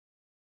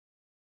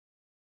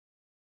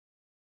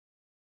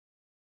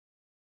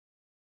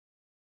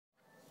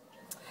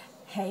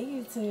Hey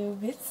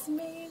YouTube, it's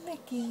me,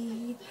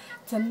 Nikki.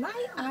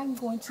 Tonight I'm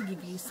going to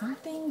give you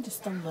something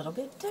just a little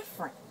bit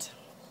different.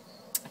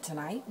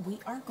 Tonight we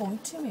are going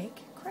to make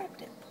crab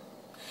dip.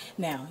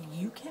 Now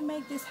you can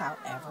make this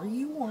however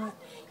you want.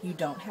 You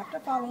don't have to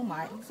follow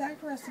my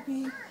exact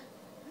recipe,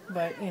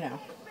 but you know,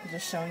 I'm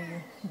just showing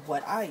you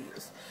what I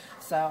use.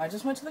 So I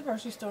just went to the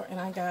grocery store and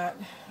I got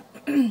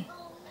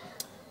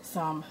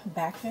some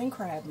back fin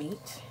crab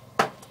meat.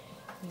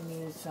 You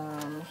need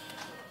some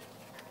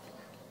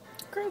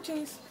cream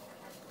cheese,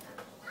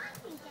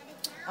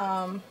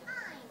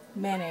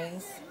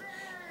 mayonnaise,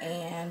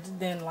 and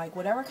then like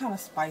whatever kind of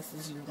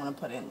spices you want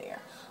to put in there.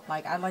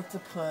 Like I like to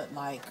put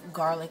like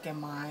garlic in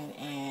mine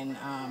and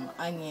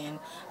onion,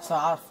 so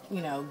I'll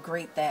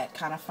grate that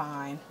kind of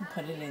fine,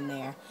 put it in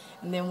there,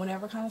 and then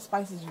whatever kind of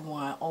spices you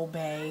want, Old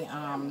Bay,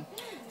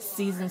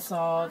 seasoned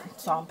salt,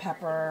 salt and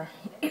pepper,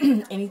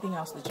 anything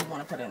else that you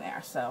want to put in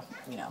there. So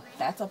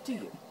that's up to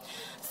you.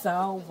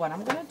 So what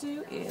I'm going to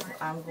do is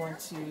I'm going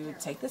to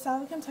take this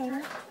out of the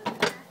container,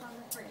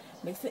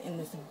 mix it in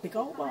this big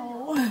old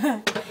bowl.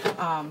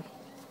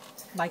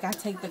 Like I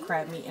take the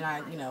crab meat and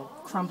I,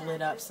 crumble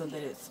it up so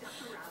that it's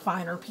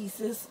finer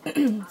pieces.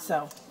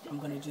 So I'm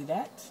going to do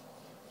that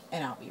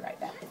and I'll be right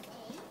back.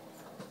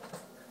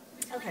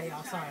 Okay,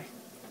 y'all, sorry.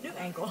 New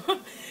angle.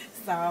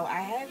 So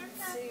I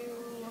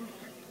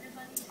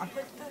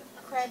put the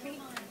crab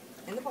meat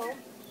in the bowl.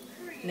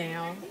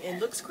 Now, it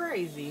looks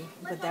crazy,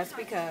 but that's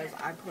because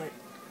I put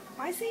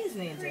my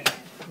seasonings in it.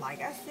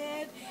 Like I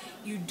said,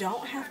 you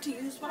don't have to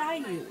use what I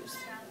use.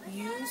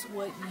 Use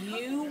what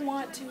you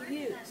want to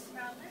use.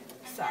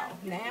 So,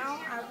 now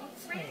I will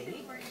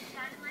take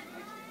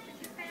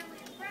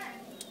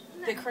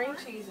the cream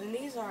cheese, and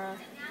these are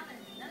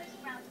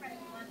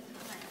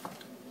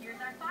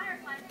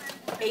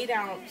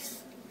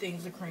 8-ounce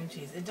things of cream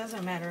cheese. It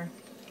doesn't matter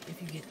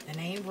if you get the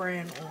name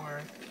brand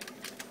or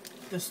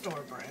the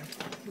store brand.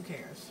 Who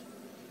cares?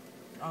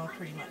 All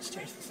pretty much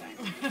taste the same.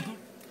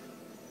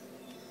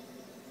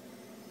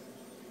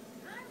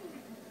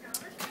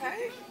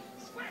 Okay.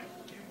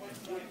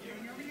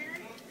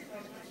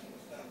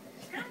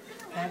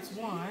 That's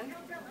one.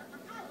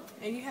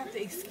 And you have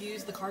to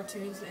excuse the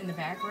cartoons in the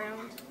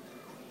background.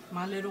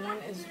 My little one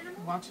is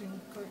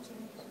watching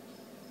cartoons.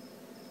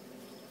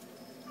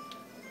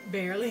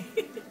 Barely.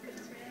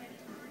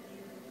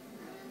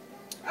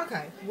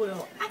 Okay,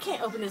 well, I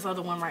can't open this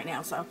other one right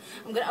now, so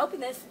I'm going to open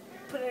this,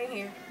 put it in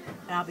here,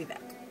 and I'll be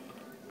back.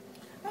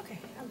 Okay,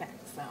 I'm back.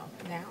 So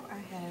now I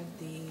have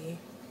the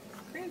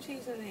cream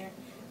cheese in there.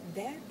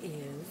 That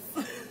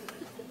is...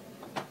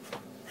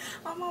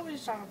 I'm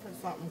always trying to put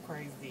something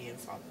crazy in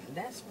something.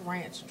 That's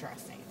ranch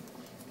dressing.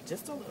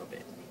 Just a little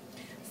bit.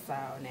 So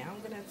now I'm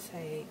going to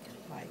take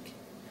like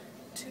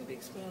 2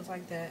 big spoons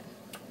like that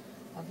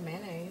of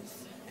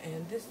mayonnaise.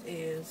 And this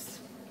is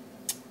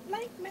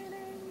light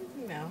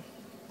mayonnaise. No.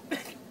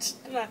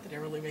 Not that it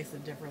really makes a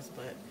difference,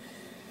 but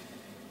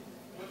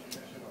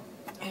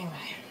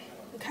anyway.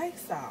 Okay,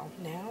 so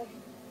now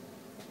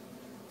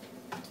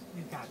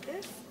you got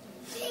this.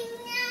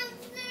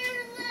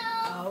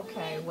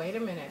 Okay, wait a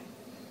minute.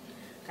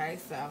 Okay,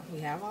 so we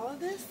have all of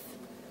this.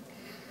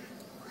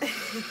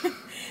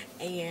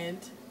 And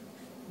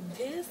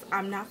this,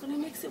 I'm not going to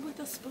mix it with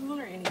a spoon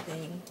or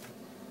anything.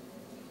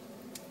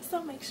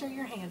 So make sure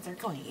your hands are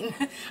clean.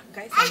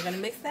 Okay, so I'm going to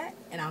mix that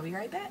and I'll be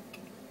right back.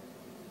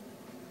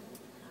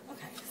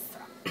 Okay, so,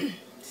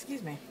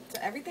 excuse me. So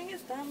everything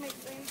is done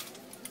mixing.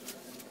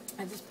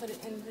 I just put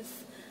it in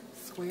this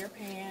square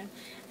pan.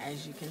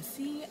 As you can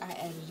see, I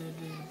added a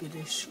little bit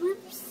of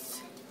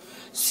shrimps.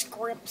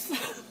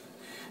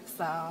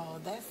 So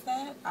that's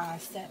that. I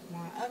set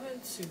my oven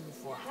to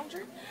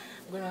 400.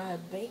 I'm going to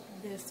bake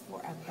this for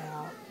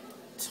about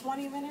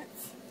 20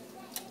 minutes.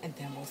 And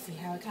then we'll see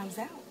how it comes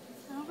out.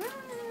 Alright.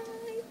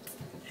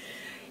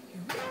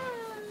 Here we go.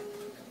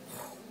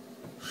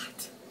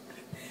 Hot.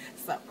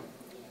 So,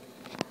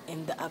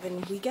 in the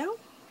oven we go.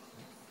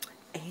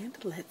 And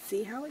let's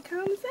see how it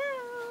comes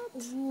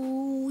out.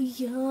 Ooh,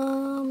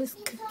 yum. It's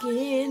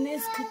cooking.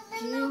 It's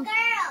cooking.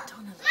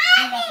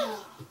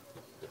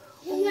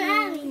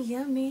 Ooh,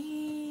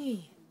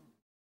 yummy.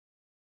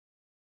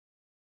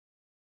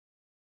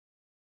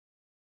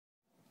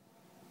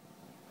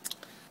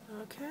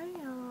 Okay,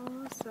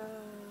 y'all. So,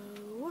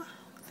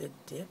 the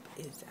dip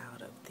is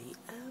out of the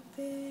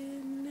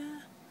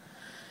oven.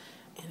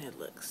 And it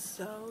looks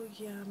so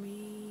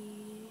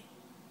yummy.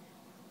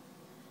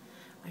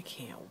 I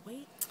can't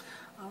wait.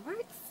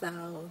 Alright,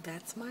 so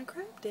that's my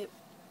crab dip.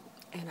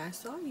 And I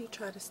saw you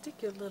try to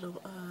stick your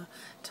little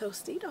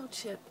Tostito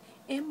chip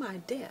in my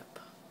dip.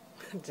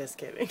 Just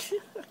kidding.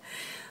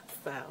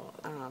 So,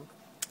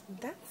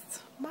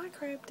 that's my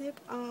crab dip.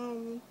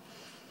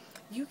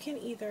 You can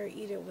either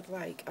eat it with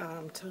like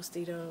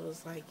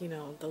Tostitos, like,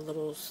 the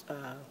little,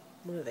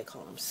 what do they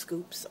call them,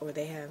 scoops, or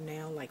they have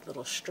now like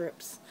little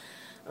strips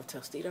of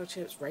Tostito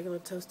chips, regular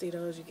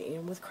Tostitos. You can eat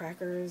them with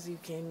crackers. You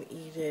can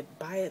eat it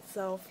by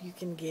itself. You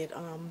can get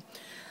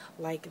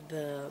like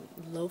the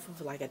loaf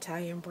of like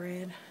Italian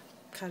bread,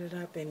 cut it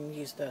up and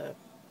use the,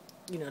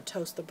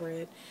 toast the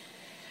bread.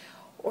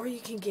 Or you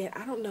can get,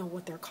 I don't know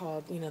what they're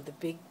called, you know, the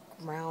big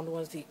round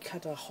ones that you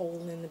cut a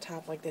hole in the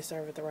top like they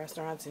serve at the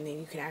restaurants, and then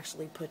you can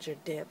actually put your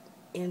dip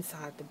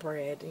inside the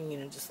bread and, you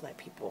know, just let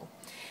people,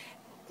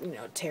 you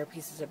know, tear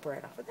pieces of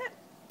bread off of that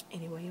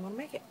any way you want to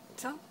make it.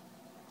 So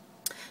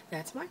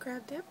that's my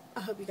crab dip.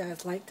 I hope you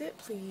guys liked it.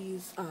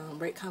 Please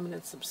rate, comment,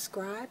 and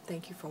subscribe.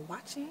 Thank you for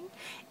watching,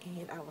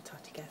 and I will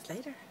talk to you guys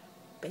later.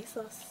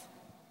 Besos.